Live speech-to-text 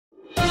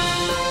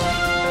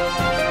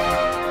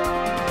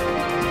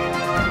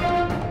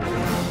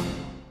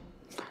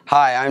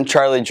Hi, I'm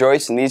Charlie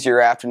Joyce, and these are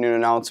your afternoon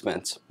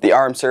announcements. The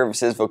Armed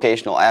Services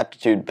Vocational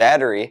Aptitude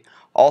Battery,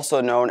 also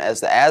known as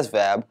the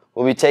ASVAB,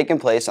 will be taking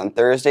place on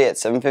Thursday at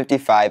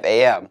 7:55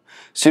 a.m.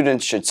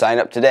 Students should sign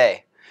up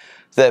today.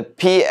 The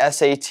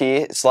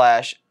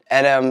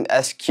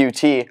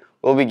PSAT/NMQST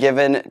will be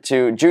given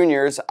to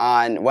juniors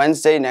on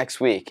Wednesday next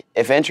week.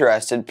 If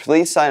interested,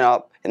 please sign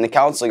up in the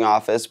counseling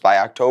office by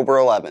October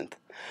 11th.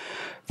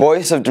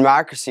 Voice of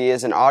Democracy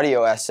is an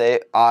audio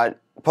essay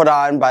put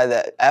on by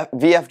the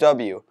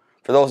VFW.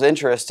 For those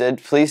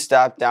interested, please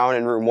stop down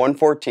in room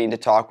 114 to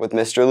talk with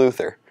Mr.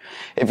 Luther.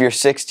 If you're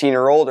 16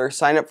 or older,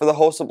 sign up for the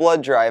Host of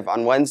Blood Drive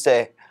on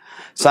Wednesday.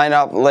 Sign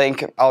up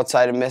link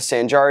outside of Miss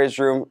Sanjari's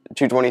room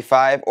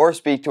 225 or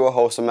speak to a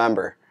HOSA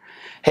member.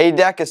 Hey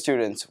DECA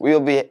students, we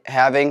will be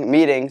having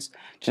meetings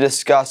to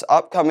discuss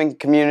upcoming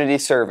community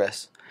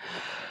service,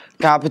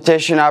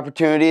 competition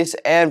opportunities,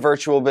 and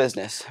virtual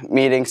business.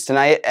 Meetings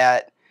tonight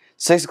at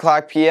 6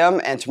 o'clock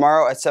p.m. and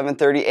tomorrow at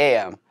 7:30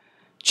 a.m.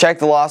 Check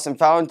the lost and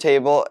found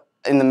table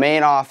in the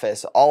main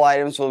office. All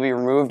items will be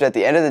removed at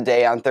the end of the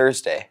day on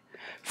Thursday.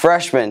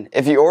 Freshmen,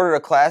 if you ordered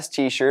a class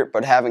t-shirt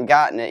but haven't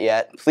gotten it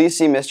yet, please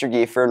see Mr.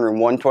 Giefer in room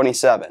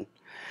 127.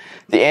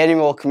 The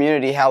annual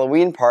community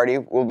Halloween party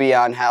will be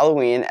on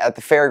Halloween at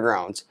the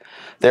fairgrounds.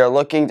 They are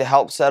looking to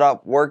help set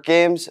up work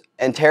games,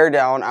 and tear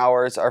down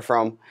hours are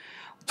from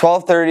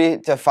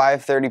 12:30 to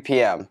 5:30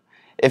 p.m.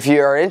 If you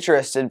are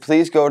interested,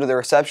 please go to the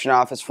reception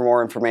office for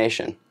more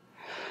information.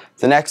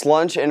 The next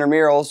lunch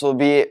intramurals will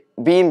be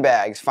bean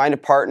bags. Find a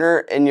partner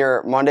in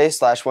your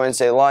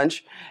Monday/Wednesday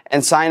lunch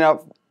and sign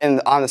up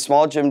on the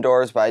small gym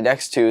doors by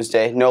next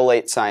Tuesday. No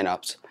late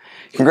sign-ups.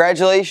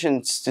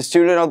 Congratulations to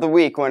Student of the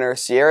Week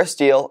winners Sierra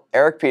Steele,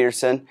 Eric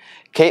Peterson,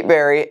 Kate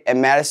Berry,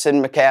 and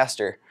Madison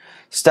McCaster.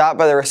 Stop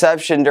by the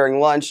reception during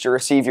lunch to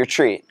receive your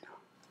treat.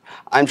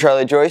 I'm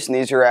Charlie Joyce, and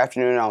these are your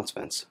afternoon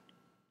announcements.